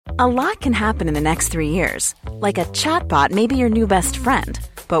A lot can happen in the next 3 years. Like a chatbot may be your new best friend.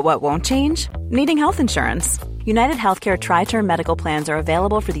 But what won't change? Needing health insurance. United Healthcare Tri-Term Medical Plans are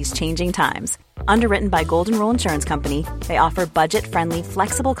available for these changing times. Underwritten by Golden Rule Insurance Company, they offer budget-friendly,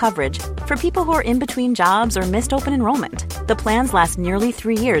 flexible coverage for people who are in between jobs or missed open enrollment. The plans last nearly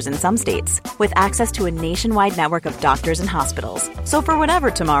 3 years in some states, with access to a nationwide network of doctors and hospitals. So for whatever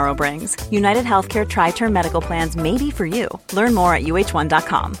tomorrow brings, United Healthcare Tri-Term Medical Plans may be for you. Learn more at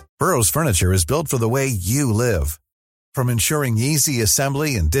uh1.com. Burrow's furniture is built for the way you live. From ensuring easy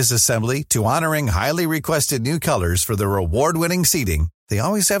assembly and disassembly to honoring highly requested new colors for their award-winning seating, they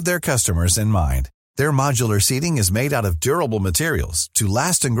always have their customers in mind. Their modular seating is made out of durable materials to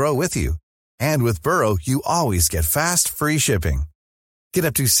last and grow with you. And with Burrow, you always get fast, free shipping. Get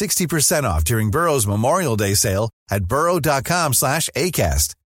up to 60% off during Burrow's Memorial Day sale at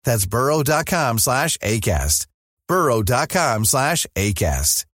burrow.com/ACAST. That's burrow.com/ACAST.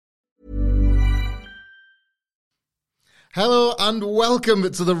 burrow.com/ACAST. Hello and welcome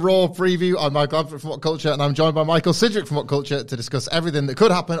to the Raw preview. I'm Mike Ladford from What Culture, and I'm joined by Michael Sidgwick from What Culture to discuss everything that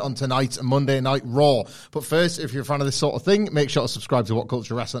could happen on tonight's Monday Night Raw. But first, if you're a fan of this sort of thing, make sure to subscribe to What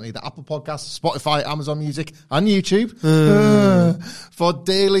Culture Wrestling, either Apple Podcasts, Spotify, Amazon Music, and YouTube for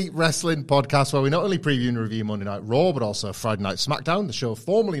daily wrestling podcasts where we not only preview and review Monday Night Raw, but also Friday Night SmackDown, the show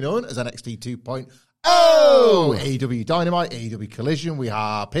formerly known as NXT 2.0. AEW Dynamite, AEW Collision, we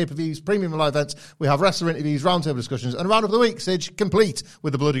have pay-per-views, premium live events, we have wrestler interviews, roundtable discussions, and a round of the week, Sidge, complete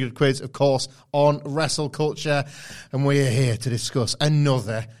with the bloody good quiz, of course, on Wrestle Culture. And we're here to discuss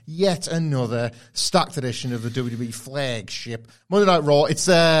yet another stacked edition of the WWE flagship Monday Night Raw. It's,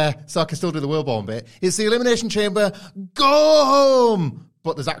 so I can still do the Whalebone bit. It's the Elimination Chamber. Go home!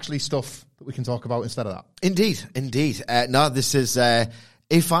 But there's actually stuff that we can talk about instead of that. Indeed. No, this is...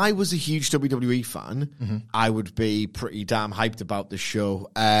 If I was a huge WWE fan, I would be pretty damn hyped about the show.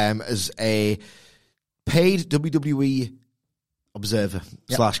 As a paid WWE observer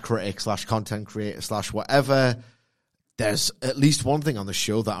 / critic / content creator / whatever, there's at least one thing on the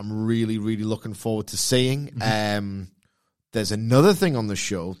show that I'm really, really looking forward to seeing. There's another thing on the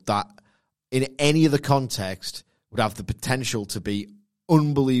show that, in any other context, would have the potential to be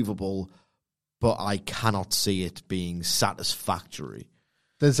unbelievable, but I cannot see it being satisfactory.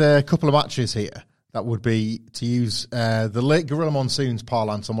 There's a couple of matches here that would be, to use the late Gorilla Monsoon's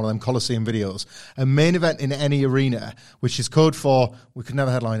parlance on one of them Coliseum videos, a main event in any arena, which is code for, we could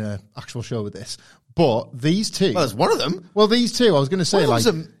never headline an actual show with this. But these two... Well, there's one of them. Well, these two, I was going to say,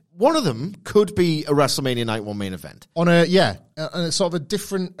 one of them could be a WrestleMania Night 1 main event. On a sort of a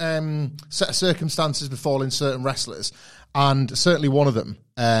different set of circumstances befalling certain wrestlers. And certainly one of them,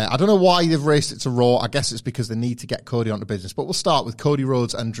 I don't know why they've raced it to Raw. I guess it's because they need to get Cody onto business. But we'll start with Cody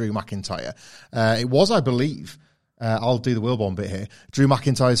Rhodes and Drew McIntyre. It was, I believe, I'll do the Whalebone bit here, Drew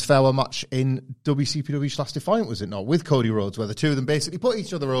McIntyre's farewell match in WCPW / Defiant, was it not, with Cody Rhodes, where the two of them basically put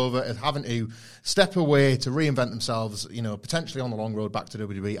each other over as having to step away to reinvent themselves, potentially on the long road back to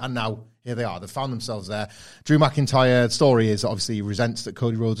WWE. And now here they are. They've found themselves there. Drew McIntyre's story is obviously he resents that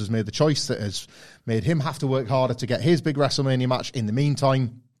Cody Rhodes has made the choice that has made him have to work harder to get his big WrestleMania match. In the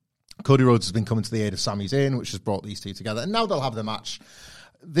meantime, Cody Rhodes has been coming to the aid of Sami Zayn, which has brought these two together. And now they'll have the match.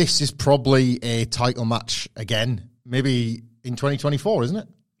 This is probably a title match again, maybe in 2024, isn't it?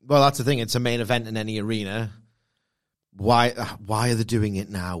 Well, that's the thing. It's a main event in any arena. Why are they doing it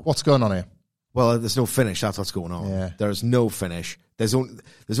now? What's going on here? Well, there's no finish. That's what's going on. Yeah. There is no finish. There's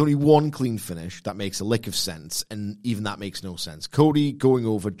only one clean finish that makes a lick of sense, and even that makes no sense. Cody going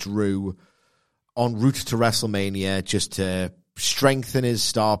over Drew en route to WrestleMania just to strengthen his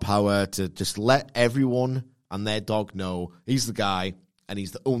star power, to just let everyone and their dog know he's the guy, and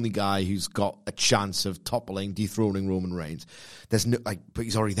he's the only guy who's got a chance of toppling, dethroning Roman Reigns. There's no, but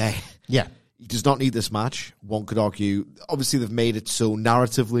he's already there. Yeah. He does not need this match. One could argue, obviously they've made it so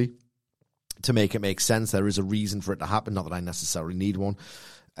narratively to make it make sense. There is a reason for it to happen. Not that I necessarily need one.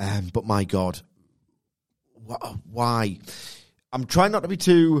 But my God, why? I'm trying not to be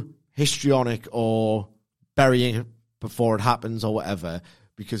too histrionic or burying it before it happens or whatever,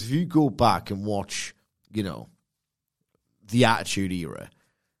 because if you go back and watch, the Attitude Era,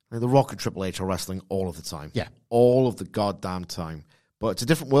 The Rock and Triple H are wrestling all of the time. Yeah. All of the goddamn time. But it's a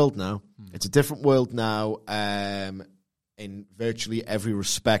different world now. It's a different world now in virtually every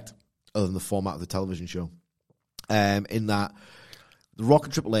respect other than the format of the television show. In that The Rock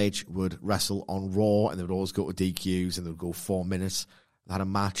and Triple H would wrestle on Raw, and they would always go to DQs, and they would go 4 minutes. They had a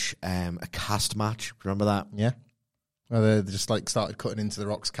match, a cast match. Remember that? Yeah. Well, they just started cutting into The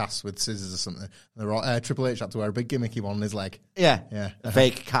Rock's cast with scissors or something. Triple H had to wear a big gimmicky one on his leg. Yeah. A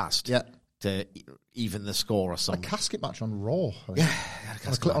fake cast. Yeah. to even the score or A something. casket match on Raw. Yeah,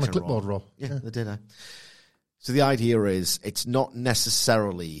 on a clipboard Raw. Yeah, they did. So the idea is it's not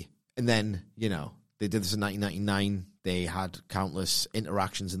necessarily, and then, you know, they did this in 1999. They had countless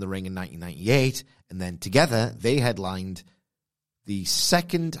interactions in the ring in 1998. And then together, they headlined the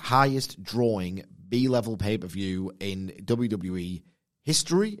second highest drawing B-level pay-per-view in WWE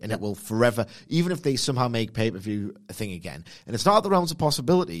history. And it will forever, even if they somehow make pay-per-view a thing again. And it's not out the realms of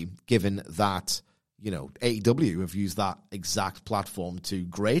possibility, given that, you know, AEW have used that exact platform to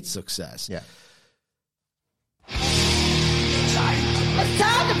great success. Yeah. It's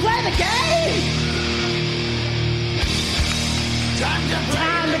time to play the game! Time to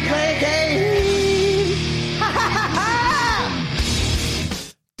play the game! Ha ha ha ha!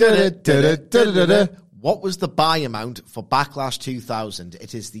 What was the buy amount for Backlash 2000?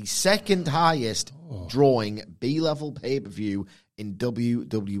 It is the second highest drawing B-level pay-per-view in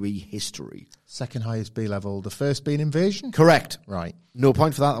WWE history. Second highest B level. The first being Invasion? Correct. Right. No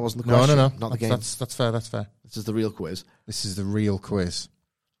point for that. That wasn't the question. No. Not the game. That's fair. That's fair. This is the real quiz. This is the real quiz.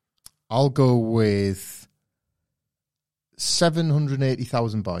 I'll go with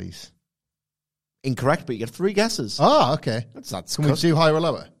 780,000 buys. Incorrect, but you get 3 guesses. Ah, okay. That's Can we do higher or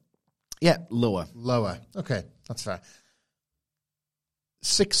lower? Yeah, lower. Lower. Okay, that's fair.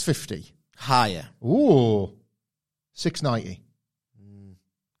 650. Higher. Ooh. 690.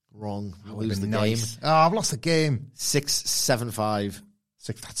 Wrong. That Lose the nice. game. Oh, I've lost the game. 675.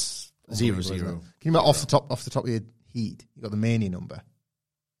 That's 0-0. Can you remember off the top of your heat? You got the Mania number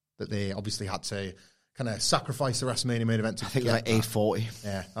that they obviously had to kind of sacrifice the WrestleMania main event to I think get like 840.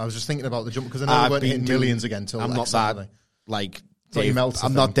 Yeah, I was just thinking about the jump because I know they weren't hitting millions again. Till I'm not that like. Dave,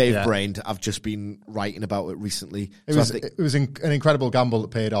 I'm not Dave-brained. I've just been writing about it recently. It was an incredible gamble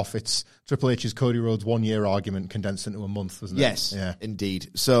that paid off. It's Triple H's Cody Rhodes 1 year argument condensed into a month, wasn't it? Yes,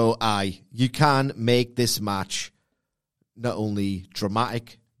 indeed. So you can make this match not only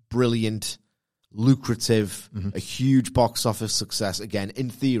dramatic, brilliant, lucrative, a huge box office success. Again, in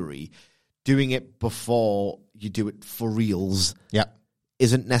theory, doing it before you do it for reals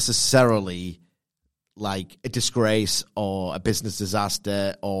isn't necessarily like a disgrace or a business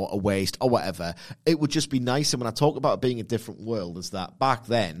disaster or a waste or whatever. It would just be nice. And when I talk about it being a different world, is that back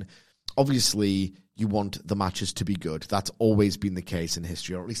then, obviously, you want the matches to be good. That's always been the case in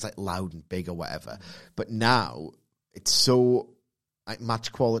history, or at least like loud and big or whatever. But now, it's so, like,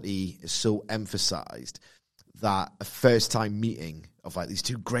 match quality is so emphasized that a first-time meeting of like these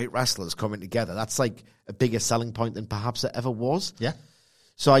two great wrestlers coming together, that's like a bigger selling point than perhaps it ever was. Yeah.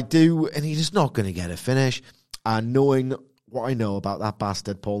 So I do, and he's just not going to get a finish. And knowing what I know about that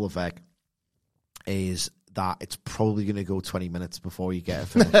bastard Paul Levesque is that it's probably going to go 20 minutes before you get a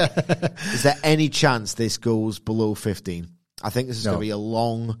finish. Is there any chance this goes below 15? I think this is going to be a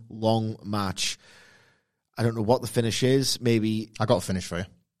long, long match. I don't know what the finish is. Maybe I got a finish for you.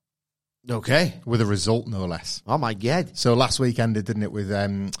 Okay. With a result, no less. Oh, my God. So last week ended, didn't it, with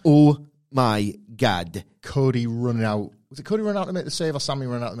oh, my God. Cody running out. Was it Cody running out to make the save or Sammy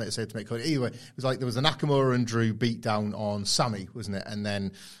running out to make the save to make Cody? Either way, it was like there was a Nakamura and Drew beat down on Sammy, wasn't it? And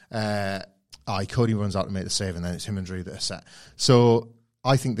then Cody runs out to make the save, and then it's him and Drew that are set. So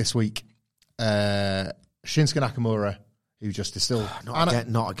I think this week, Shinsuke Nakamura, who just is still... not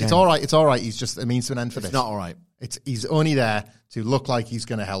again. It's all right. It's all right. He's just a means to an end for this. It's not all right. He's only there to look like he's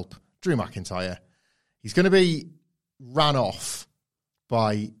going to help Drew McIntyre. He's going to be ran off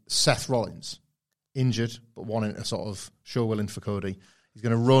by Seth Rollins. Injured, but wanting to sort of show willing for Cody. He's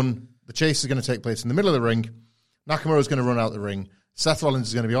going to run. The chase is going to take place in the middle of the ring. Nakamura's going to run out the ring. Seth Rollins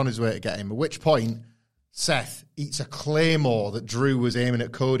is going to be on his way to get him, at which point Seth eats a claymore that Drew was aiming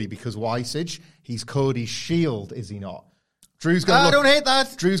at Cody because why, Sidge? He's Cody's shield, is he not? Drew's going to I don't hate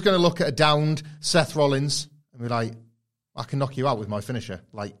that. Drew's going to look at a downed Seth Rollins and be like, I can knock you out with my finisher.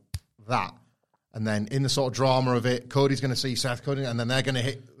 Like that. And then in the sort of drama of it, Cody's going to see Seth, and then they're going to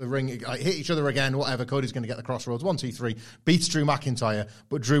hit the ring, hit each other again, whatever. Cody's going to get the crossroads, 1, 2, 3, beats Drew McIntyre,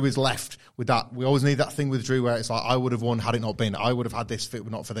 but Drew is left with that. We always need that thing with Drew where it's like, I would have won had it not been. I would have had this if it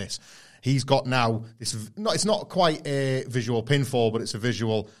were not for this. He's got now this. It's not quite a visual pinfall, but it's a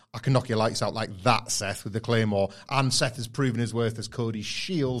visual. I can knock your lights out like that, Seth, with the claymore. And Seth has proven his worth as Cody's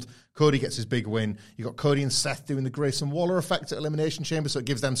shield. Cody gets his big win. You got Cody and Seth doing the Grayson Waller effect at Elimination Chamber, so it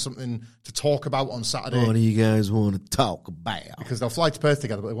gives them something to talk about on Saturday. What do you guys want to talk about? Because they'll fly to Perth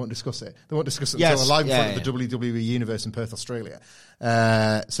together, but they won't discuss it. They won't discuss it until they're live in front of the WWE Universe in Perth, Australia.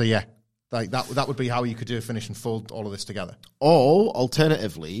 So yeah, like that would be how you could do a finish and fold all of this together. Or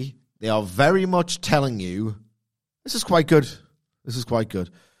alternatively, they are very much telling you, this is quite good. This is quite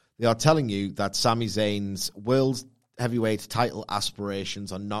good. They are telling you that Sami Zayn's world heavyweight title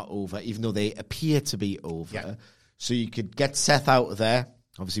aspirations are not over, even though they appear to be over. Yeah. So you could get Seth out of there.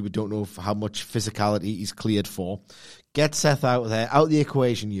 Obviously, we don't know how much physicality he's cleared for. Get Seth out of there, out of the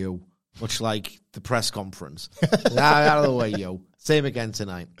equation, yo. Much like the press conference. Out of the way, yo. Same again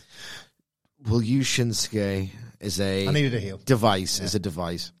tonight. We'll use Shinsuke as a device, as a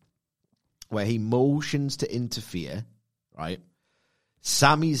device, where he motions to interfere, right?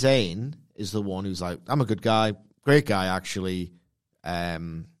 Sami Zayn is the one who's like, I'm a good guy, great guy, actually. I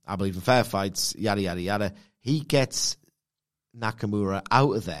believe in fair fights, yada, yada, yada. He gets Nakamura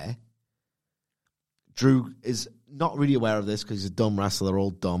out of there. Drew is not really aware of this because he's a dumb wrestler. They're all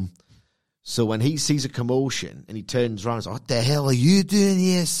dumb. So when he sees a commotion and he turns around, he's like, what the hell are you doing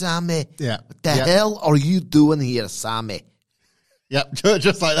here, Sammy? Yeah. What the hell are you doing here, Sammy? Yep,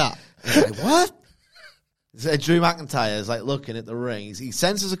 just like that. He's like, what? So Drew McIntyre is like looking at the ring. He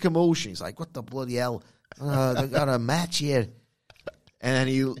senses a commotion. He's like, what the bloody hell? They got a match here. And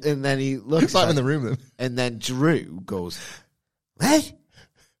then he looks it's like in the room then. And then Drew goes,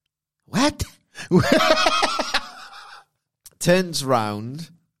 What? Turns round.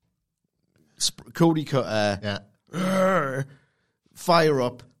 Cody Cutter. Yeah. Fire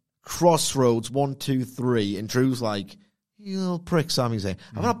up. Crossroads. 1, 2, 3. And Drew's like, you little prick, Sami Zayn.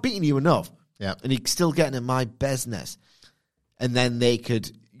 I'm not beating you enough. Yeah. And he's still getting in my business. And then they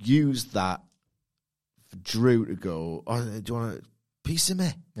could use that for Drew to go, oh, do you want a piece of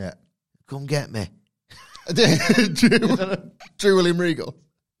me? Yeah. Come get me. Drew William Regal.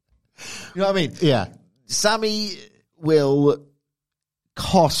 You know what I mean? Yeah. Sammy will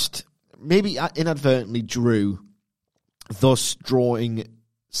cost, maybe inadvertently, Drew, thus drawing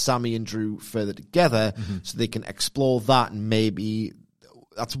Sammy and Drew further together so they can explore that, and maybe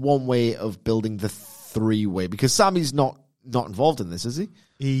that's one way of building the three-way, because Sammy's not involved in this, is he?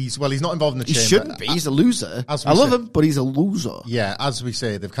 He's not involved in the chamber. He shouldn't be. He's a loser. I love him, but he's a loser. Yeah, as we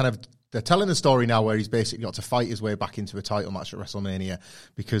say, they're telling the story now where he's basically got to fight his way back into a title match at WrestleMania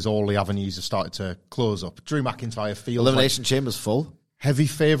because all the avenues have started to close up. Drew McIntyre feels Elimination Chamber's full. Heavy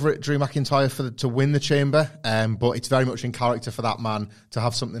favourite, Drew McIntyre, to win the chamber, but it's very much in character for that man to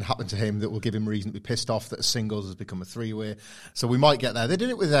have something happen to him that will give him reason to be pissed off that a singles has become a three-way. So we might get there. They did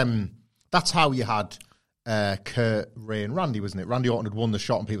it with that's how you had Kurt, Ray and Randy, wasn't it? Randy Orton had won the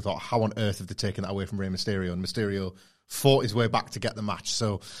shot and people thought, how on earth have they taken that away from Rey Mysterio? And Mysterio fought his way back to get the match.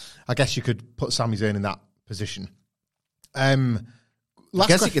 So I guess you could put Sami Zayn in that position. I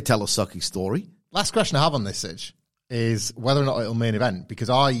guess you could tell a sucky story. Last question I have on this, Sidge, is whether or not it'll main event, because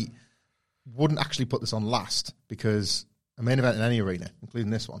I wouldn't actually put this on last, because a main event in any arena,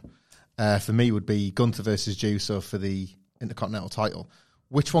 including this one, for me would be Gunther versus Jey Uso for the Intercontinental title.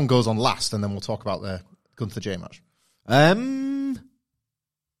 Which one goes on last? And then we'll talk about the Gunther Jey match.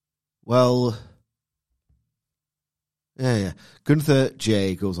 Well, yeah. Gunther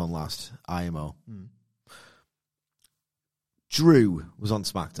Jey goes on last. IMO. Drew was on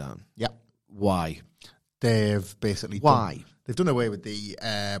SmackDown. Yep. Why? They've basically they've done away with the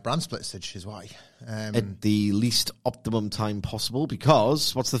brand split, Stitch, is why. At the least optimum time possible,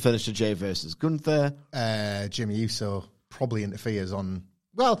 because what's the finish to Jey versus Gunther? Jimmy Uso probably interferes on...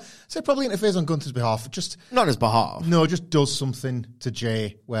 Well, probably interferes on Gunther's behalf. Just not his behalf. No, just does something to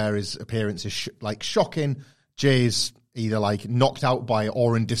Jey where his appearance is shocking. Jey's either knocked out by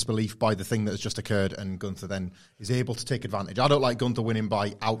or in disbelief by the thing that has just occurred, and Gunther then is able to take advantage. I don't like Gunther winning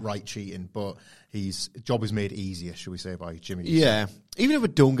by outright cheating, but his job is made easier, should we say, by Jimmy. Yeah, even if we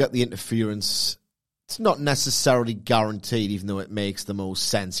don't get the interference, it's not necessarily guaranteed, even though it makes the most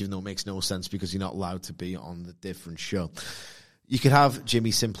sense, even though it makes no sense because you're not allowed to be on the different show. You could have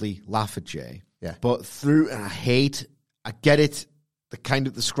Jimmy simply laugh at Jey. Yeah. But I get it,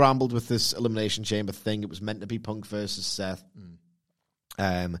 the scrambled with this Elimination Chamber thing. It was meant to be Punk versus Seth.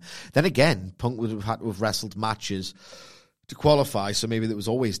 Then again, Punk would have had to have wrestled matches to qualify, so maybe that was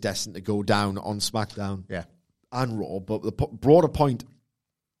always destined to go down on SmackDown and Raw. But the broader point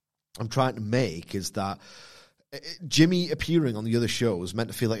I'm trying to make is that Jimmy appearing on the other shows meant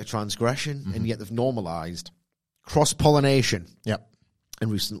to feel like a transgression, and yet they've normalized cross-pollination in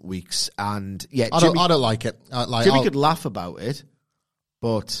recent weeks. And I don't like it. Jimmy could laugh about it,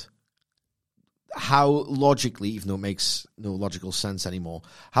 but how logically, even though it makes no logical sense anymore,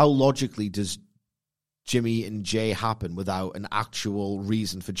 how logically does Jimmy and Jey happen without an actual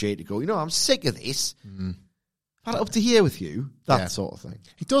reason for Jey to go, I'm sick of this. I've had it up to here with you. That sort of thing.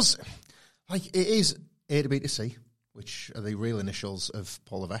 It does. It is A to B to C, which are the real initials of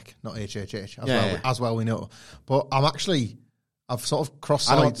Paul Levesque, not HHH, as well we know. But I've sort of crossed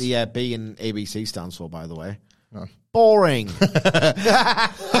sides. I know what the B in ABC stands for, by the way. No. Boring.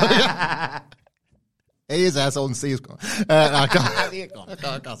 A is asshole and C is gone. I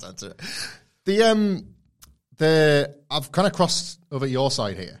can't censor it. I've kind of crossed over your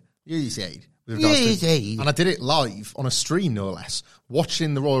side here. You said. And I did it live on a stream, no less,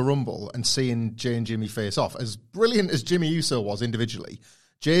 watching the Royal Rumble and seeing Jay and Jimmy face off. As brilliant as Jimmy Uso was individually,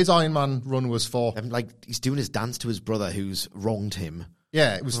 Jay's Iron Man run was for... he's doing his dance to his brother who's wronged him.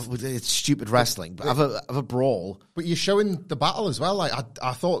 Yeah, it was... It's stupid wrestling. But have a brawl. But you're showing the battle as well. Like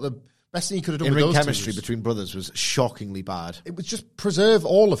I thought the best thing you could have done with those chemistry between brothers was shockingly bad. It was just preserve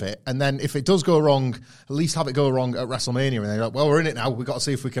all of it, and then if it does go wrong, at least have it go wrong at WrestleMania. And they're like, well, we're in it now. We've got to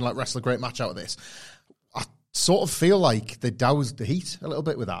see if we can wrestle a great match out of this. I sort of feel like they doused the heat a little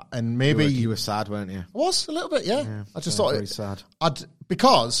bit with that, and maybe you were sad, weren't you? I was a little bit, yeah. I just thought very sad.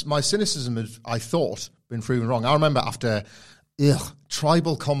 Because my cynicism had, I thought, been proven wrong. I remember after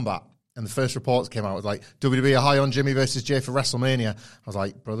Tribal Combat. And the first reports came out, it was like, WWE are high on Jimmy versus Jay for WrestleMania. I was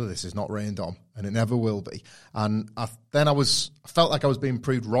like, brother, this is not rained on, and it never will be. And I felt like I was being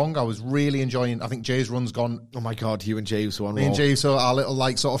proved wrong. I was really enjoying, I think Jay's run's gone. Oh my God, you and Jay Uso on Raw. Me and Jay Uso, our little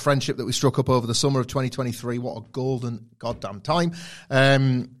sort of friendship that we struck up over the summer of 2023. What a golden goddamn time.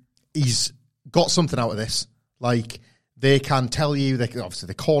 He's got something out of this. They can tell you, they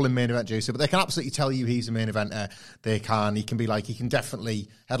call him main event Jay Uso, but they can absolutely tell you he's a main eventer. He can definitely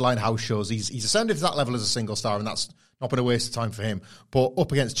headline house shows. He's ascended to that level as a single star, and that's not been a waste of time for him. But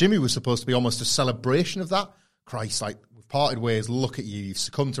up against Jimmy was supposed to be almost a celebration of that. Christ, we've parted ways, look at you. You've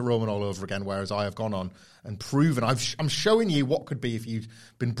succumbed to Roman all over again, whereas I have gone on and proven. I'm showing you what could be if you'd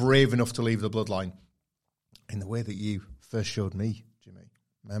been brave enough to leave the bloodline in the way that you first showed me, Jimmy.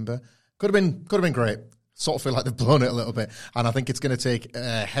 Remember? Could have been great. Sort of feel like they've blown it a little bit, and I think it's going to take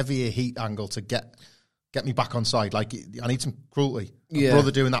a heavier heat angle to get me back on side. I need some cruelty. A brother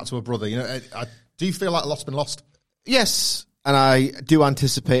doing that to a brother. Do you feel like a lot's been lost? Yes, and I do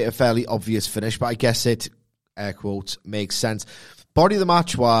anticipate a fairly obvious finish, but I guess it, air quotes, makes sense. Body of the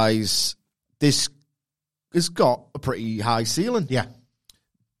match wise, this has got a pretty high ceiling. Yeah,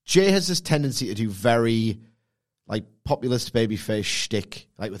 Jay has this tendency to do very populist babyface shtick,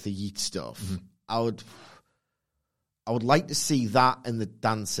 with the yeet stuff. Mm-hmm. I would like to see that and the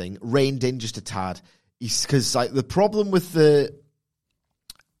dancing reined in just a tad. Because the problem with the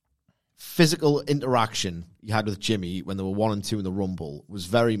physical interaction you had with Jimmy when they were 1 and 2 in the Rumble was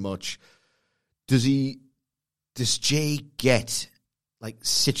very much, does Jay get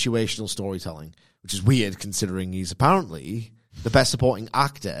situational storytelling? Which is weird considering he's apparently the best supporting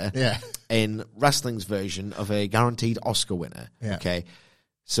actor in wrestling's version of a guaranteed Oscar winner. Yeah. Okay.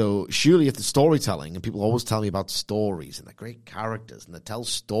 So surely if the storytelling, and people always tell me about stories and they're great characters and they tell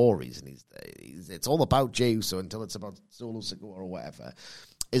stories and it's all about Jey Uso until it's about Solo Sikoa or whatever,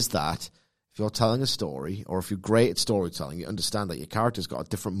 is that if you're telling a story or if you're great at storytelling, you understand that your character's got a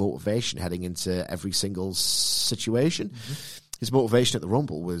different motivation heading into every single situation. Mm-hmm. His motivation at the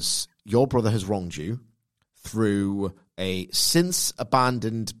Rumble was your brother has wronged you through a since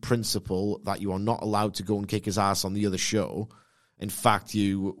abandoned principle that you are not allowed to go and kick his ass on the other show. In fact,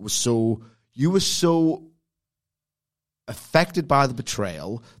 you were so affected by the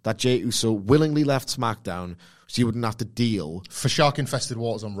betrayal that Jey Uso willingly left SmackDown so you wouldn't have to deal. For shark-infested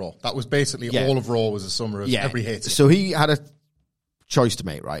waters on Raw. That was basically all of Raw was a summer of every hate. So he had a choice to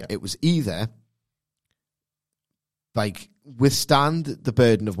make, right? Yeah. It was either withstand the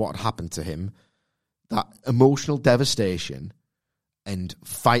burden of what had happened to him, that emotional devastation, and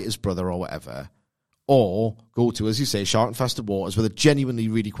fight his brother or whatever, or go to, as you say, shark-infested waters with a genuinely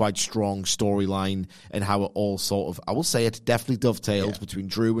really quite strong storyline and how it all sort of, I will say it definitely dovetails between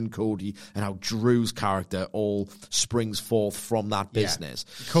Drew and Cody and how Drew's character all springs forth from that business.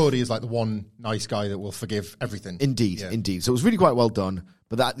 Cody is the one nice guy that will forgive everything. Indeed. So it was really quite well done.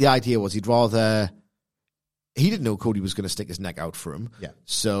 But the idea was he didn't know Cody was going to stick his neck out for him. Yeah.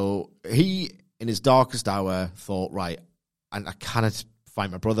 So he, in his darkest hour, thought, right, and I cannot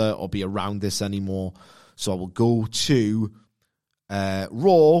find my brother or be around this anymore, so I will go to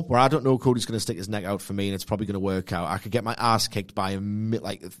Raw, where I don't know Cody's going to stick his neck out for me, and it's probably going to work out. I could get my ass kicked by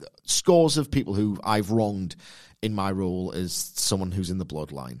scores of people who I've wronged in my role as someone who's in the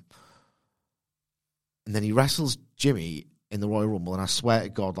bloodline. And then he wrestles Jimmy in the Royal Rumble, and I swear to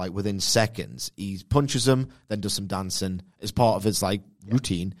God, within seconds, he punches him, then does some dancing as part of his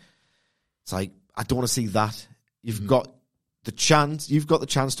routine. It's I don't want to see that. You've got the chance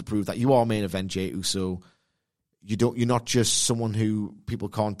to prove that you are main event Jey Uso. You're not just someone who people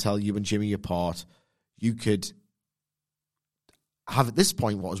can't tell you and Jimmy apart. You could have at this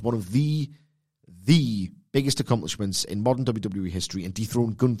point what was one of the biggest accomplishments in modern WWE history and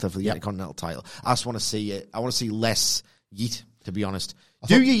dethrone Gunther for the Intercontinental title. I just want to see it. I want to see less yeet, to be honest.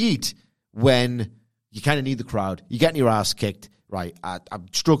 Do you yeet when You kind of need the crowd. You're getting your ass kicked. Right, I'm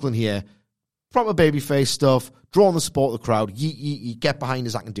struggling here. Proper babyface stuff. Drawing the support of the crowd. You get behind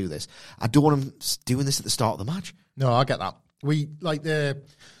us. I can do this. I don't want him doing this at the start of the match. No, I get that. The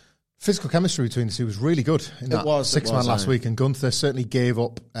physical chemistry between the two was really good in that six-man last week, and Gunther certainly gave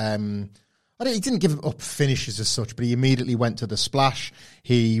up. He didn't give up finishes as such, but he immediately went to the splash.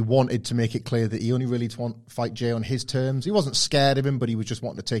 He wanted to make it clear that he only really wanted to fight Jay on his terms. He wasn't scared of him, but he was just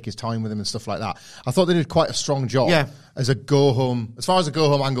wanting to take his time with him and stuff like that. I thought they did quite a strong job as a go-home, as far as a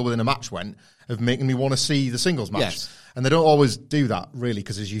go-home angle within a match went, of making me want to see the singles match. Yes. And they don't always do that, really,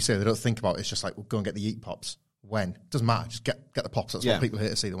 because as you say, they don't think about it. It's just like, we'll go and get the yeet pops. When? It doesn't matter. Just get the pops. That's what people here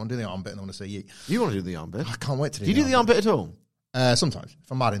to see. They want to do the arm bit and they want to see yeet. You want to do the arm bit? I can't wait to do Do you do the arm bit at all? Sometimes,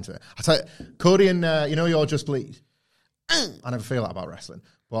 if I'm mad into it. I tell you, Cody and, you're Just Bleed. I never feel that about wrestling.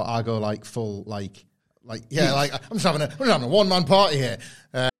 But I go full, I'm just having a one-man party here.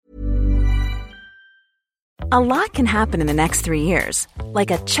 A lot can happen in the next 3 years.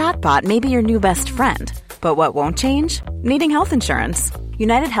 Like a chatbot may be your new best friend. But what won't change? Needing health insurance.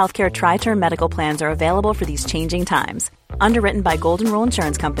 United Healthcare Tri-Term Medical Plans are available for these changing times. Underwritten by Golden Rule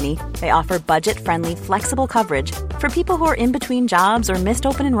Insurance Company, they offer budget-friendly, flexible coverage for people who are in between jobs or missed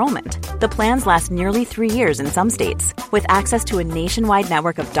open enrollment. The plans last nearly 3 years in some states, with access to a nationwide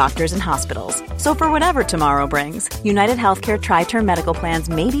network of doctors and hospitals. So for whatever tomorrow brings, United Healthcare Tri-Term Medical Plans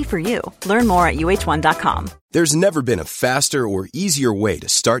may be for you. Learn more at uh1.com. There's never been a faster or easier way to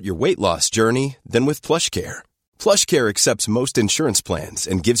start your weight loss journey than with PlushCare. PlushCare accepts most insurance plans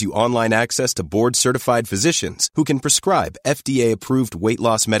and gives you online access to board-certified physicians who can prescribe FDA-approved weight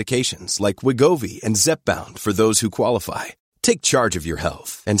loss medications like Wegovy and Zepbound for those who qualify. Take charge of your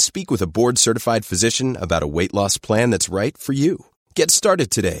health and speak with a board-certified physician about a weight loss plan that's right for you. Get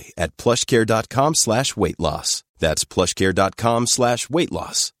started today at plushcare.com/weight loss. That's plushcare.com/weight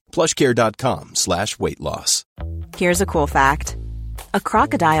loss. plushcare.com/weight loss. Here's a cool fact. A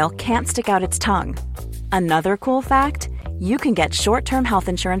crocodile can't stick out its tongue. Another cool fact, you can get short-term health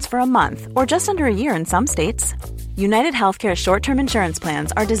insurance for a month or just under a year in some states. United Healthcare short-term insurance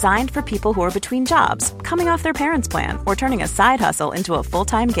plans are designed for people who are between jobs, coming off their parents' plan, or turning a side hustle into a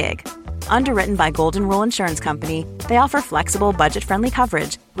full-time gig. Underwritten by Golden Rule Insurance Company, they offer flexible, budget-friendly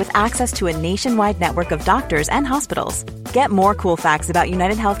coverage with access to a nationwide network of doctors and hospitals. Get more cool facts about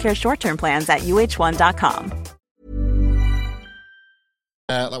United Healthcare short-term plans at uh1.com.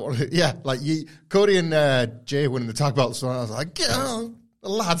 Cody and Jay winning the tag belts, so I was like, the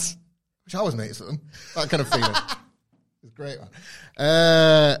lads. Wish I was mates with them. That kind of feeling. It's great,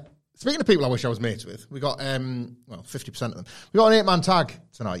 man. Speaking of people I wish I was mates with, we got 50% of them. We got an 8-man tag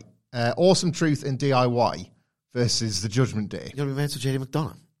tonight. Awesome Truth and DIY versus the Judgment Day. You're going to be mates with JD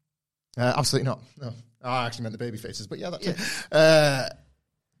McDonough? Absolutely not. No, I actually meant the baby faces, but that's it.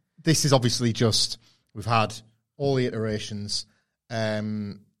 This is obviously just, we've had all the iterations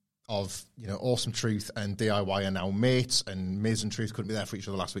of Awesome Truth and DIY are now mates, and Miz and Truth couldn't be there for each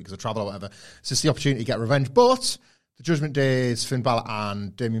other last week because of travel or whatever. It's just the opportunity to get revenge. But the Judgment Days, Finn Balor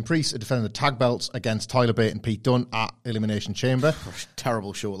and Damian Priest, are defending the tag belts against Tyler Bate and Pete Dunne at Elimination Chamber.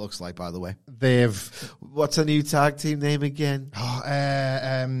 Terrible show it looks like, by the way. What's a new tag team name again?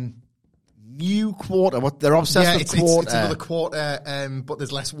 New Quarter. They're obsessed with Quarter. It's another quarter, but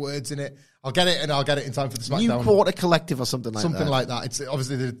there's less words in it. I'll get it in time for the SmackDown. New Quarter Collective or something like that. Something like that. It's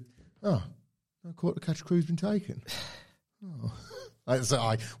obviously no quarter catch crew's been taken. We'll get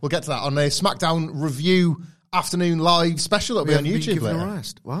to that on a SmackDown review afternoon live special that'll be on YouTube later.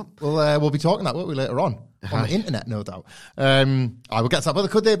 We'll be talking that, won't we, later on the internet, no doubt. I will get to that. But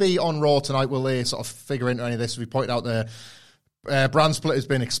could they be on Raw tonight? Will they sort of figure into any of this? We pointed out the brand split has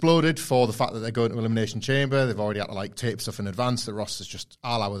been exploded for the fact that they're going to Elimination Chamber. They've already had to tape stuff in advance. The roster's just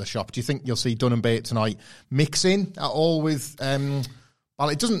all out of the shop. Do you think you'll see Dunne and Bate tonight mixing at all with? Well,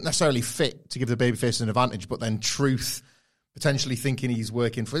 it doesn't necessarily fit to give the babyface an advantage, but then Truth potentially thinking he's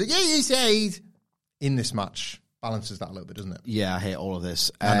working for you said in this match balances that a little bit, doesn't it? Yeah, I hate all of this.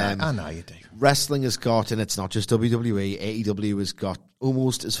 I know you do. Wrestling has got, and it's not just WWE, AEW has got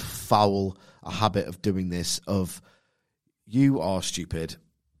almost as foul a habit of doing this of, you are stupid.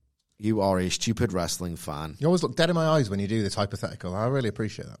 You are a stupid wrestling fan. You always look dead in my eyes when you do this hypothetical. I really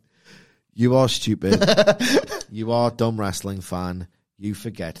appreciate that. You are stupid. You are a dumb wrestling fan. You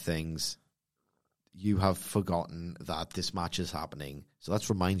forget things. You have forgotten that this match is happening. So let's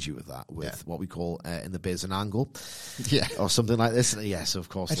remind you of that with what we call in the biz an angle. Yeah. Or something like this. Yes, of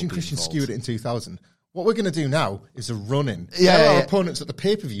course. Edge and Christian skewed it in 2000. What we're going to do now is a run-in. Our opponents at the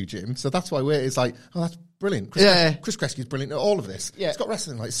pay-per-view, Jim. So that's why it's like, that's brilliant. Chris Kresge's brilliant at all of this. Yeah. It's got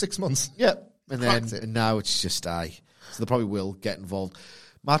wrestling 6 months. Yeah. And now it's just so they probably will get involved.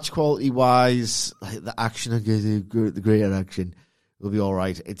 Match quality wise, like the action, the greater action will be all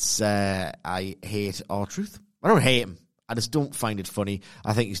right. It's I hate R-Truth. I don't hate him. I just don't find it funny.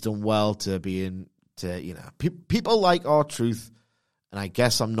 I think he's done well to be in. People like R-Truth, and I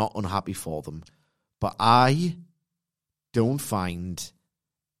guess I'm not unhappy for them. But I don't find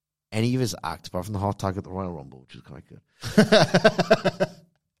any of his act, apart from the hot tag at the Royal Rumble, which is quite good.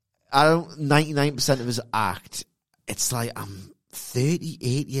 99% of his act, it's like I'm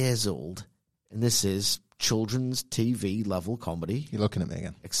 38 years old, and this is children's TV level comedy. You're looking at me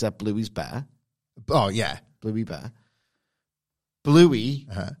again. Except Bluey's better. Oh, yeah. Bluey better. Bluey,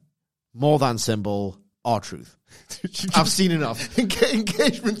 more than symbol, R-Truth. I've seen enough.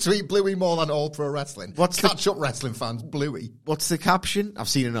 Engagement tweet Bluey more than all pro wrestling. Catch up wrestling fans, Bluey. What's the caption? I've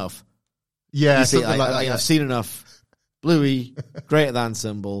seen enough. Yeah, something like that. Yeah. I've seen enough. Bluey, greater than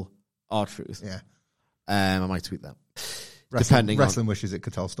symbol, R-Truth. Yeah. I might tweet that. Wrestling wishes it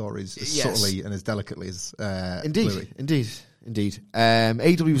could tell stories as subtly and as delicately as Bluey. Indeed.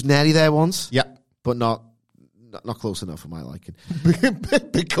 AEW was nearly there once. Yeah. But not close enough for my liking.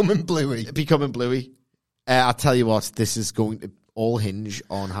 Becoming Bluey. I'll tell you what, this is going to all hinge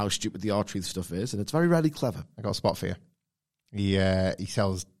on how stupid the R-Truth stuff is, and it's very rarely clever. I got a spot for you. He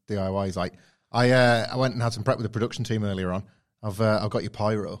sells DIY. He's like, I went and had some prep with the production team earlier on. I've got your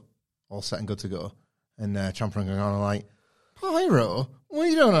pyro all set and good to go. And Ciampa and Gargano are like, pyro?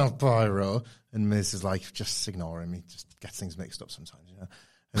 We don't have pyro. And Miz is like, just ignore him. He just gets things mixed up sometimes, you know.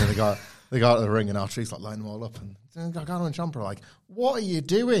 And then they go out of the ring and R-Truth's like lining them all up. And Gargano and Ciampa are like, what are you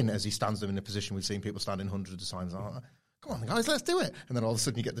doing? As he stands them in a position we've seen people standing hundreds of times. Like, come on, guys, let's do it. And then all of a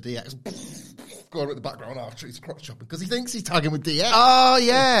sudden you get the DX going in the background, R-Truth's crotch chopping because he thinks he's tagging with DX. Oh,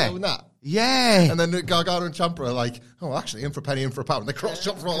 yeah. Doing that. Yeah. And then Gargano and Ciampa are like, oh, actually, in for a penny, in for a pound. And they cross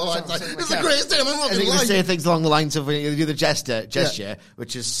chop for all the lines. Like, it's the greatest thing I've ever And they're going to say things along the lines of when you do the gesture,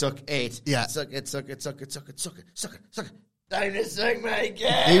 which is suck it. Yeah. Suck it.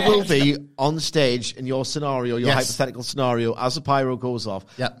 They will be on stage in your scenario, your hypothetical scenario, as the pyro goes off.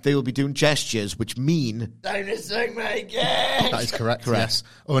 Yeah. They will be doing gestures which mean that is correct. Yes.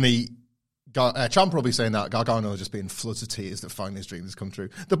 Only Ciampa will be saying that. Gargano will just be in floods of tears that finally his dream has come true.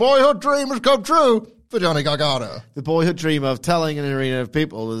 The boyhood dream has come true for Johnny Gargano. The boyhood dream of telling an arena of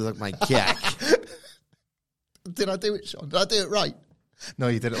people is like my cat. Did I do it, Sean? Did I do it right? No,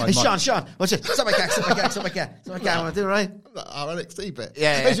 you did it like Hey, Sean, watch it. Stop my cat. I want to do it right. Our NXT bit.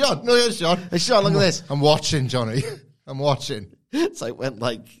 Yeah. Hey, Sean. No, yes, Sean. Hey, Sean, look at this. I'm watching, Johnny. I'm watching. It's like when,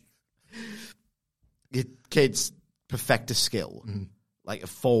 your kids perfect a skill, like a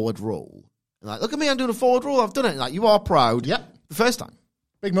forward roll. And like, look at me, I'm doing a forward roll. I've done it. Like, you are proud. Yeah. The first time.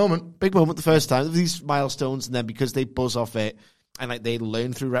 Big moment the first time. These milestones, and then because they buzz off it, and like they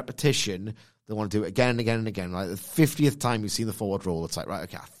learn through repetition, they want to do it again and again and again. Like the 50th time you've seen the forward roll, it's like, right,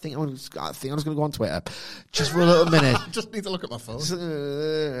 okay, I think I'm just going to go on Twitter just for a little minute. Just need to look at my phone.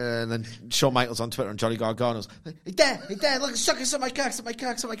 And then Shawn Michaels on Twitter and Johnny Gargano's, hey, Dad, look, suck my cock,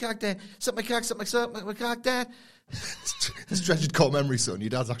 Dad. Suck my cock, Dad. This dreaded core memory, son. Your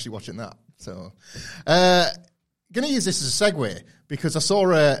dad's actually watching that. So, going to use this as a segue because I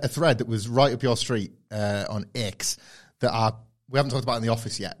saw a thread that was right up your street on X that we haven't talked about in the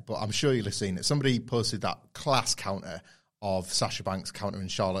office yet, but I'm sure you'll have seen it. Somebody posted that class counter of Sasha Banks countering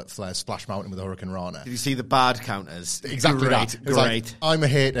Charlotte Flair's Splash Mountain with a Hurricane Rana. Did you see the bad counters? Exactly great, that. Great. Like, I'm a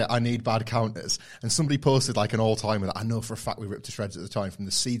hater. I need bad counters. And somebody posted like an all-timer that I know for a fact we ripped to shreds at the time from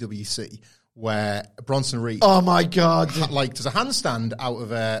the CWC, where Bronson Reed, oh my god, does a handstand out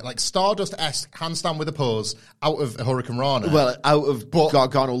of Stardust-esque handstand with a pose out of a Hurricane Rana. Well, out of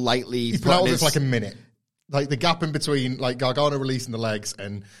Gargano lightly. He's been out of it for like a minute. Like the gap in between, like Gargano releasing the legs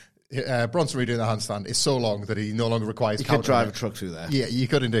and Bronson Reed doing the handstand is so long that he no longer requires. You could drive a truck through there. Yeah, you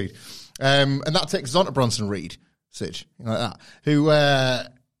could indeed. And that takes us on to Bronson Reed, Sige, like that, who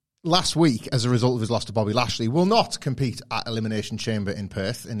last week, as a result of his loss to Bobby Lashley, will not compete at Elimination Chamber in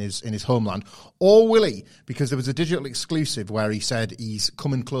Perth, in his homeland, or will he? Because there was a digital exclusive where he said he's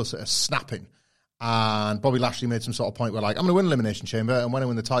coming closer to snapping, and Bobby Lashley made some sort of point where like, I'm going to win Elimination Chamber, and when I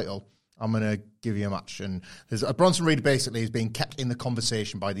win the title, I'm going to give you a match. And there's Bronson Reed basically is being kept in the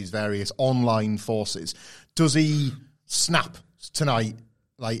conversation by these various online forces. Does he snap tonight,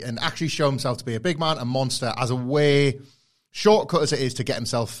 and actually show himself to be a big man, a monster, as a way, shortcut as it is, to get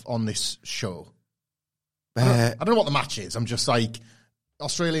himself on this show? I don't know what the match is. I'm just like,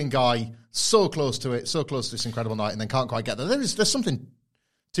 Australian guy, so close to it, so close to this incredible night, and then can't quite get there. There's something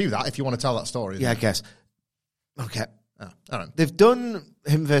to that if you want to tell that story. Yeah, I guess. Okay. They've done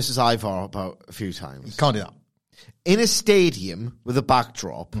him versus Ivar about a few times. Can't do that. In a stadium with a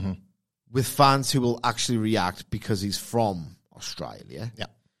backdrop, with fans who will actually react because he's from Australia. Yeah.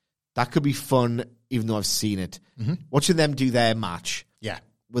 That could be fun, even though I've seen it. Mm-hmm. Watching them do their match. Yeah.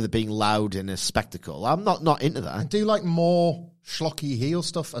 With it being loud and a spectacle. I'm not into that. I do like more schlocky heel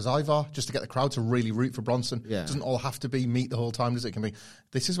stuff as Ivar, just to get the crowd to really root for Bronson. Yeah. It doesn't all have to be meat the whole time, does it? It can be,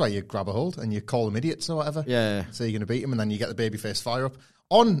 this is where you grab a hold and you call them idiots or whatever. Yeah. So you're going to beat him and then you get the babyface fire up.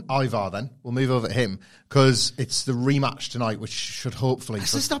 On Ivar then, we'll move over to him, because it's the rematch tonight, which should hopefully...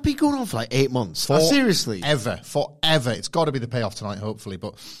 Has this not been going on for like 8 months? Seriously? Forever. It's got to be the payoff tonight, hopefully.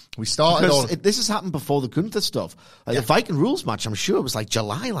 But we started because this has happened before the Gunther stuff. Like the Viking Rules match, I'm sure it was like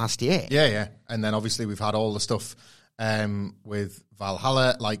July last year. Yeah. And then obviously we've had all the stuff with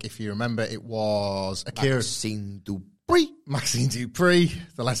Valhalla. Like, if you remember, it was Akira... Maxine Dupree.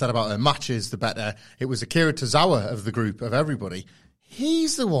 The less said about their matches, the better. It was Akira Tozawa of the group, of everybody.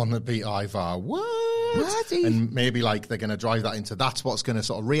 He's the one that beat Ivar. What? And maybe like they're going to drive that into that's what's going to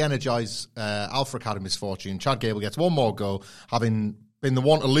sort of re-energize Alpha Academy's fortune. Chad Gable gets one more go, having been the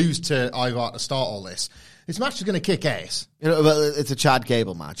one to lose to Ivar to start all this. This match is going to kick ass. Well, it's a Chad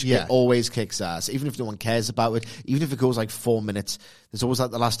Gable match. Yeah. It always kicks ass. Even if no one cares about it, even if it goes like 4 minutes, there's always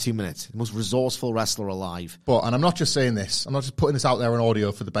like the last 2 minutes. The most resourceful wrestler alive. And I'm not just saying this, I'm not just putting this out there on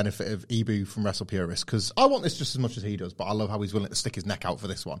audio for the benefit of Ibu from Wrestle Purist, because I want this just as much as he does, but I love how he's willing to stick his neck out for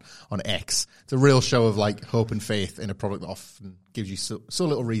this one on X. It's a real show of like hope and faith in a product that often gives you so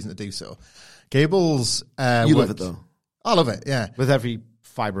little reason to do so. Gable's... you love it though. I love it, yeah. With every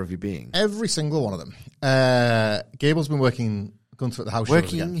fibre of your being. Every single one of them. Gable's been working Gunther at the house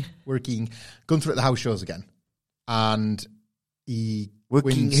shows again. Working Gunther at the house shows again. And he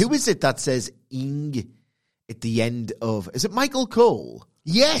wins. Who is it that says ing at the end of... Is it Michael Cole?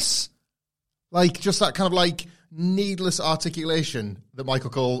 Yes! Like, just that kind of like needless articulation that Michael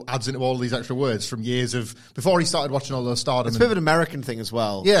Cole adds into all these extra words from years of... Before he started watching all those Stardom. It's a bit of an American thing as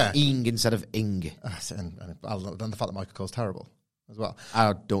well. Yeah. Ing instead of ing. And the fact that Michael Cole's terrible as well.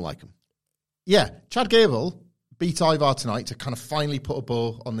 I don't like him. Yeah, Chad Gable beat Ivar tonight to kind of finally put a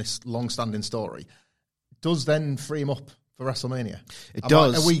bow on this long-standing story. Does then free him up for WrestleMania. It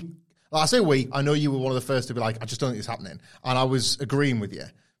does. I say we. I know you were one of the first to be like, I just don't think it's happening, and I was agreeing with you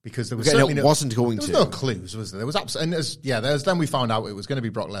because there was certainly wasn't going to. There was no clues, was there? There was absolutely. Then we found out it was going to be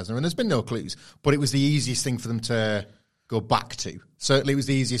Brock Lesnar, and there's been no clues. But it was the easiest thing for them to go back to. Certainly, it was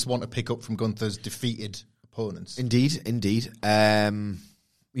the easiest one to pick up from Gunther's defeated opponents. Indeed.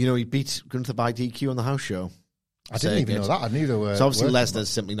 He beat Gunther by DQ on the house show. I didn't even know that. I knew there were. So obviously Lesnar's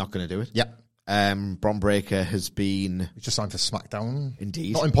simply not going to do it. Yeah. Braun Breaker has been... He's just signed for SmackDown.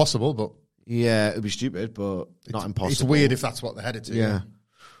 Indeed. Not impossible, but... Yeah, it would be stupid, but not impossible. It's weird if that's what they're headed to. Yeah.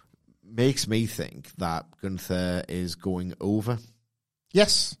 Makes me think that Gunther is going over.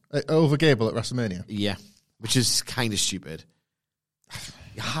 Yes, over Gable at WrestleMania. Yeah, which is kind of stupid.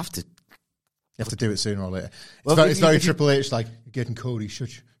 You have to do it sooner or later. Well, it's very Triple H, like, you're getting Cody, shut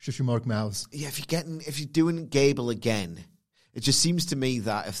your mark mouths. Yeah, if you're doing Gable again, it just seems to me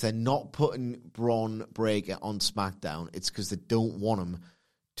that if they're not putting Braun Breaker on SmackDown, it's because they don't want him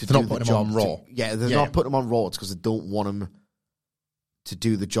to do the job on Raw. They're not putting him on Raw. It's because they don't want him to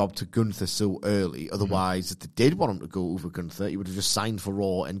do the job to Gunther so early. Otherwise, if they did want him to go over Gunther, he would have just signed for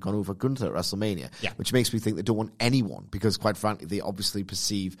Raw and gone over Gunther at WrestleMania. Yeah. Which makes me think they don't want anyone, because quite frankly, they obviously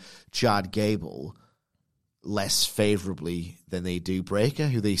perceive Chad Gable less favourably than they do Breaker,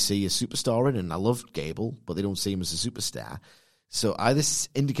 who they see a superstar in, and I love Gable, but they don't see him as a superstar. So this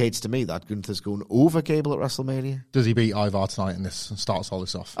indicates to me that Gunther's going over Gable at WrestleMania. Does he beat Ivar tonight and this starts all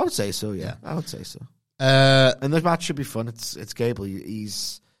this off? I would say so, yeah. I would say so. And the match should be fun. It's Gable.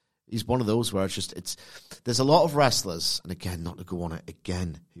 He's one of those where there's a lot of wrestlers, and again, not to go on it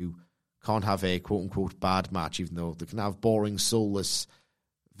again, who can't have a quote-unquote bad match, even though they can have boring, soulless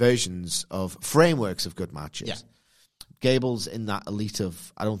versions of frameworks of good matches. Yeah. Gable's in that elite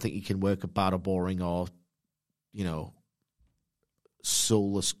of, I don't think he can work a bad or boring or,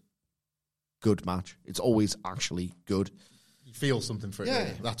 soulless good match. It's always actually good. You feel something for it. Yeah.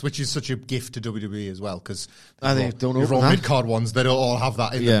 Really. Which is such a gift to WWE as well, because don't your raw mid-card ones, they don't all have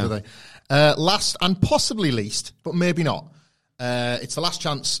that in them, do they? Last and possibly least, but maybe not, it's the last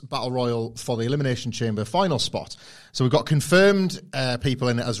chance battle royal for the Elimination Chamber final spot. So we've got confirmed people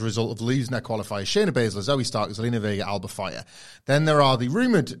in it as a result of losing their qualifiers: Shayna Baszler, Zoe Stark, Zelina Vega, Alba Fire. Then there are the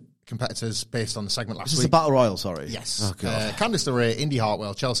rumoured competitors based on the segment last week. This is the battle royal, sorry. Yes. Oh, God. Candice LeRae, Indy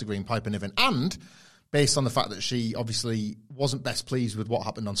Hartwell, Chelsea Green, Piper Niven, and based on the fact that she obviously wasn't best pleased with what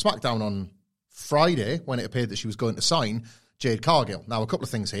happened on SmackDown on Friday when it appeared that she was going to sign Jade Cargill. Now, a couple of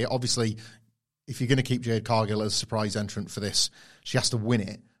things here. Obviously, if you're going to keep Jade Cargill as a surprise entrant for this, she has to win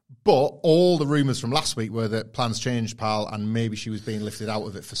it. But all the rumours from last week were that plans changed, pal, and maybe she was being lifted out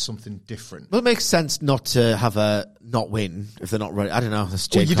of it for something different. Well, it makes sense not to have her not win if they're not ready. I don't know.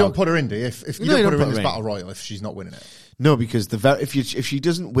 Well, you don't put her in, do you? If you don't put her in this Battle Royal if she's not winning it. No, because if she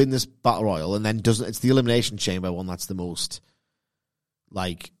doesn't win this Battle Royal and then doesn't, it's the Elimination Chamber one that's the most,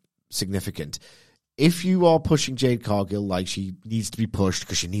 significant. If you are pushing Jade Cargill, she needs to be pushed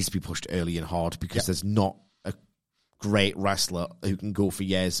because she needs to be pushed early and hard because there's not great wrestler who can go for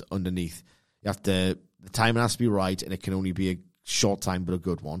years underneath. You have to, the timing has to be right, and it can only be a short time but a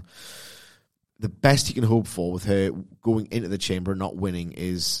good one. The best you can hope for with her going into the chamber and not winning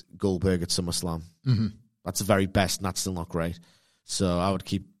is Goldberg at SummerSlam. Mm-hmm. That's the very best, and that's still not great. So I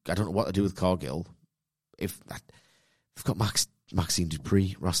don't know what to do with Cargill. They've got Maxine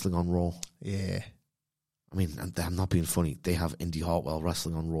Dupree wrestling on Raw. Yeah. I mean, I'm not being funny. They have Indy Hartwell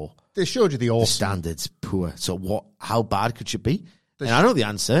wrestling on Raw. They showed you the awesome. The standards poor. So how bad could she be? And I know the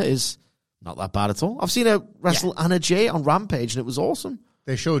answer is not that bad at all. I've seen her wrestle Anna Jay on Rampage, and it was awesome.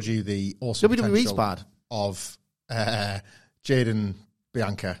 They showed you the awesome WWE's bad of Jade and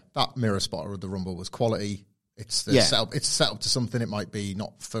Bianca. That mirror spotter of the Rumble was quality. It's set up to something. It might be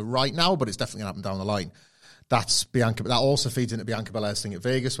not for right now, but it's definitely going to happen down the line. That's Bianca, but that also feeds into Bianca Belair's thing at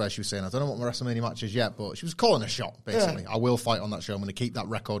Vegas, where she was saying, I don't know what my WrestleMania match is yet, but she was calling a shot, basically. Yeah. I will fight on that show. I'm going to keep that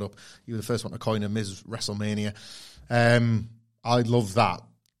record up. You were the first one to coin a Ms. WrestleMania. I love that.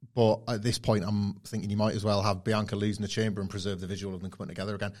 But at this point, I'm thinking you might as well have Bianca losing the chamber and preserve the visual of them coming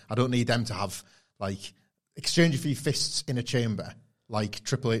together again. I don't need them to have, exchange a few fists in a chamber, like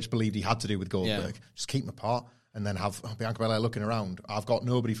Triple H believed he had to do with Goldberg. Yeah. Just keep them apart and then have Bianca Belair looking around. I've got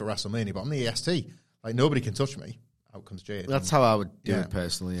nobody for WrestleMania, but I'm the EST. Nobody can touch me. Out comes Jade. That's how I would do it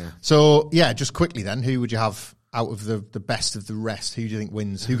personally, yeah. So, just quickly then, who would you have out of the best of the rest? Who do you think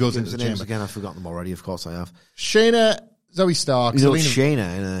wins? Who goes into the chamber? Again, I've forgotten them already. Of course I have. Shayna, Zoe Stark.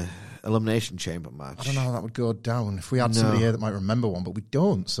 Shayna in a Elimination Chamber match. I don't know how that would go down. If we had somebody here that might remember one, but we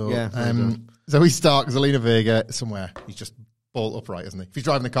don't. So, Zoe Stark, Zelina Vega, somewhere. He's just bolt upright, isn't he? If he's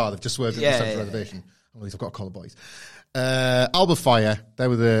driving the car, they've just swerved into the central reservation. Oh, I've got to call the boys. Alba Fire, they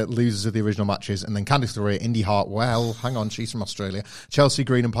were the losers of the original matches, and then Candice LeRae, Indy Hartwell, hang on, she's from Australia, Chelsea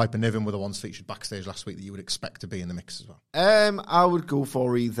Green and Piper Niven were the ones featured backstage last week that you would expect to be in the mix as well. I would go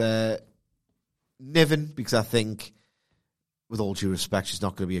for either Niven, because I think, with all due respect, she's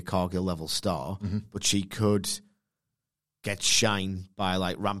not going to be a Cargill level star, but she could get shine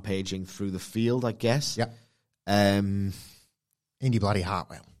by rampaging through the field, I guess. Yeah. Indy bloody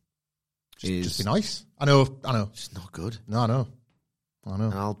Hartwell. Just be nice. I know. She's not good. No, I know.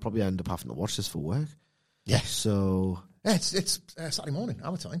 And I'll probably end up having to watch this for work. Yeah. So it's Saturday morning,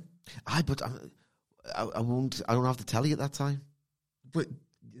 our time. But I won't. I don't have to tell you at that time. But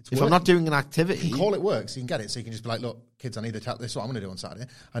if I'm not doing an activity, you can call it work, so you can get it. So you can just be like, look, kids, I need the telly. This is what I'm going to do on Saturday.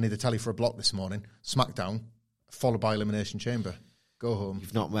 I need the telly for a block this morning. SmackDown, followed by Elimination Chamber. Go home.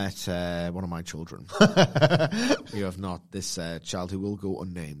 You've not met one of my children. You have not. This child who will go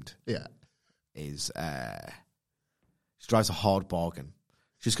unnamed. Yeah. She drives a hard bargain.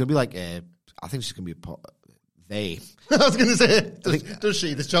 She's going to be I think she's going to be I was going to say, does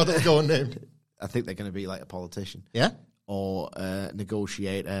she? This child that will go unnamed. I think they're going to be like a politician. Yeah? Or a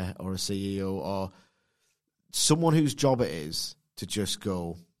negotiator or a CEO or someone whose job it is to just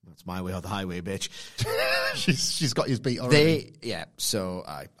go, that's my way or the highway, bitch. She's got his beat already. So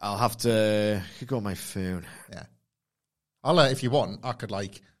I'll have to go on my phone. Yeah. I'll, if you want, I could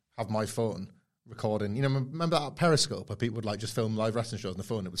have my phone recording. Remember that Periscope where people would just film live wrestling shows on the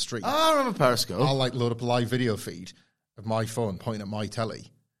phone? It would stream. I remember Periscope. I'll load up a live video feed of my phone pointing at my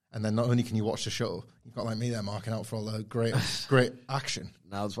telly, and then not only can you watch the show, you've got me there marking out for all the great action.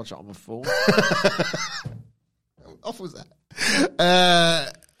 Now let's watch it on my phone. How off was that?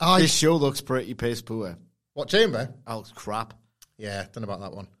 This show looks pretty piss poor. What, Chamber? That looks crap. Yeah, don't know about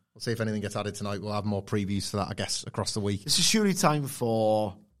that one. We'll see if anything gets added tonight. We'll have more previews for that, I guess, across the week. This is surely time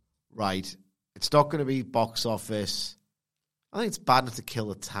for, it's not going to be box office. I think it's bad enough to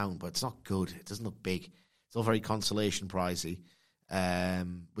kill a town, but it's not good. It doesn't look big. It's all very consolation pricey,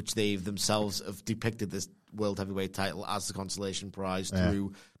 which they themselves have depicted this World Heavyweight title as the consolation prize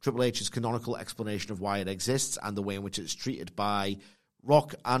through Triple H's canonical explanation of why it exists and the way in which it's treated by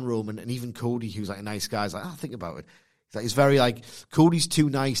Rock and Roman and even Cody, who's a nice guy. He's I'll think about it. He's very Cody's too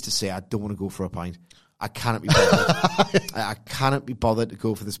nice to say, I don't want to go for a pint. I cannot be bothered. I cannot be bothered to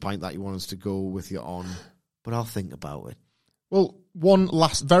go for this pint that you want us to go with you on, but I'll think about it. Well,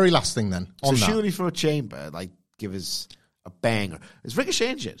 very last thing then. So surely for a chamber, give us a banger. Is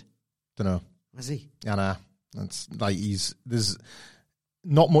Ricochet injured? Don't know. Is he? Yeah, nah. It's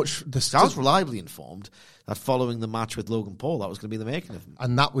not much. I was reliably informed that following the match with Logan Paul, that was going to be the making of him.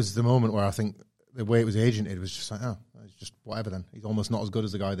 And that was the moment where I think the way it was agented was just like, oh, it's just whatever then. He's almost not as good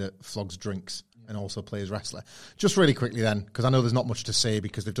as the guy that flogs drinks and also plays wrestler. Just really quickly then, because I know there's not much to say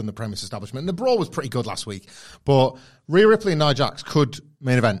because they've done the premise establishment. And the brawl was pretty good last week. But Rhea Ripley and Nia Jax could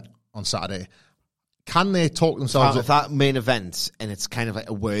main event on Saturday. Can they talk themselves up? That main event, and it's kind of like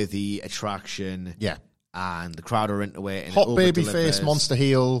a worthy attraction. Yeah. And the crowd are into it. And hot baby face, monster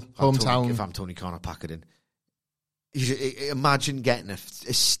heel, hometown. If I'm Tony Khan, I'll pack it in. Imagine getting a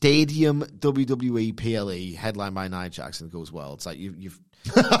stadium WWE PLE headlined by Nia Jax and it goes well. It's like you've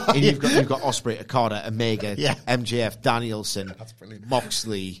got Ospreay, Okada, Omega, MJF, Danielson,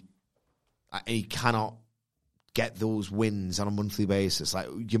 Moxley, and you cannot get those wins on a monthly basis. Like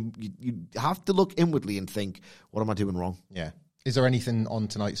you have to look inwardly and think, what am I doing wrong? Yeah. Is there anything on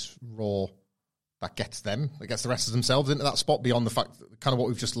tonight's Raw that gets them, that gets the rest of themselves into that spot beyond the fact that kind of what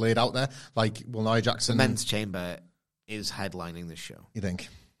we've just laid out there? Like, will Nia Jax the men's chamber is headlining this show. You think?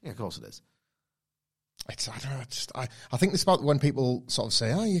 Yeah, of course it is. I don't know. I think it's about when people sort of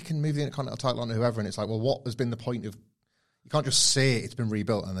say, oh, you can move the Intercontinental title on to whoever, and it's like, well, what has been the point of... You can't just say it's been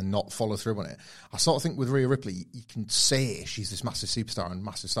rebuilt and then not follow through on it. I sort of think with Rhea Ripley, you can say she's this massive superstar and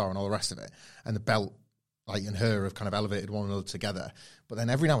massive star and all the rest of it, and the belt, like, and her have kind of elevated one another together. But then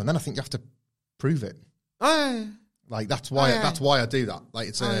every now and then I think you have to prove it. Like, that's why I do that. Like,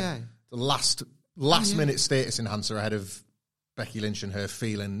 it's the last minute status enhancer ahead of Becky Lynch and her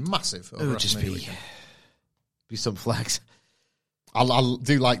feeling massive. It would just be some flex. I'll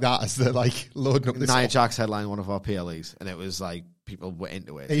do like that as the loading up this. Nia Jax headlined one of our PLEs, and it was like people were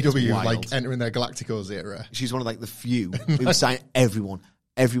into it. AEW like entering their Galacticos era. She's one of like the few who signed everyone.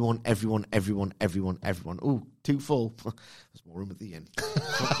 Ooh, too full. There's more room at the inn.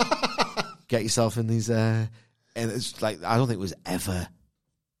 Get yourself in these. And it's like I don't think it was ever.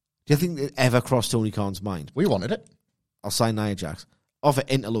 Do you think it ever crossed Tony Khan's mind? We wanted it. I'll sign Nia Jax. Offer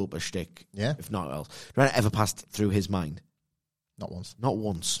interloper shtick. Yeah. If not else. Do it ever passed through his mind? Not once. Not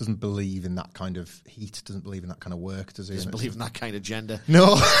once. Doesn't believe in that kind of heat. Doesn't believe in that kind of work, does he? Doesn't believe in that kind of gender.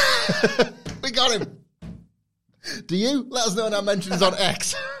 No. We got him. Do you? Let us know in our mentions on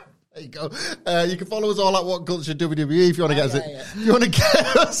X. There you go. You can follow us all at What Culture WWE if you want to get us. If you want to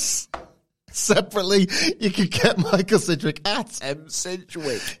get us separately, you can get Michael Sidgwick at M.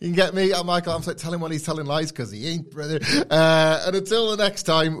 Sidgwick. You can get me at Michael Amsett. Tell him when he's telling lies because he ain't, brother. And until the next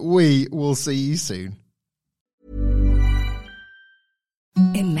time, we will see you soon.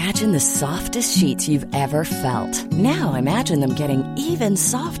 Imagine the softest sheets you've ever felt. Now imagine them getting even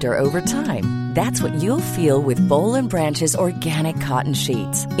softer over time. That's what you'll feel with Boll & Branch's organic cotton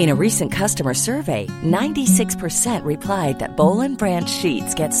sheets. In a recent customer survey, 96% replied that Boll & Branch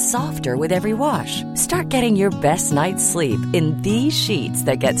sheets get softer with every wash. Start getting your best night's sleep in these sheets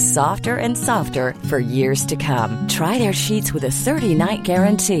that get softer and softer for years to come. Try their sheets with a 30-night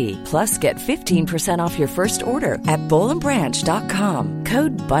guarantee. Plus, get 15% off your first order at bollandbranch.com.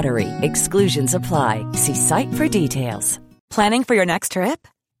 Code BUTTERY. Exclusions apply. See site for details. Planning for your next trip?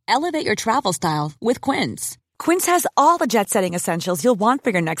 Elevate your travel style with Quince. Quince has all the jet-setting essentials you'll want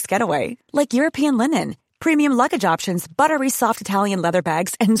for your next getaway, like European linen, premium luggage options, buttery soft Italian leather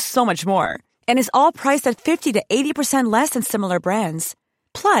bags, and so much more. And is all priced at 50 to 80% less than similar brands.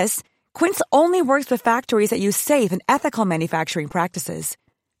 Plus, Quince only works with factories that use safe and ethical manufacturing practices.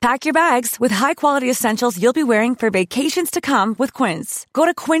 Pack your bags with high-quality essentials you'll be wearing for vacations to come with Quince. Go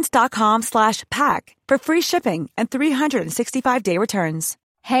to quince.com/pack for free shipping and 365-day returns.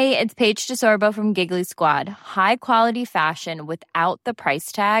 Hey, it's Paige DeSorbo from Giggly Squad. High quality fashion without the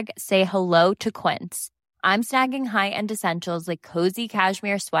price tag. Say hello to Quince. I'm snagging high-end essentials like cozy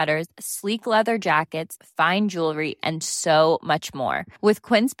cashmere sweaters, sleek leather jackets, fine jewelry, and so much more. With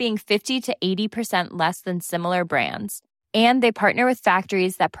Quince being 50 to 80% less than similar brands. And they partner with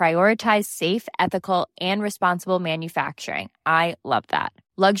factories that prioritize safe, ethical, and responsible manufacturing. I love that.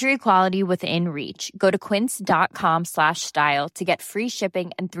 Luxury quality within reach. Go to quince.com/style to get free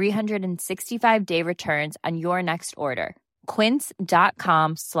shipping and 365-day returns on your next order.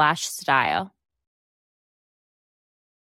 Quince.com/style.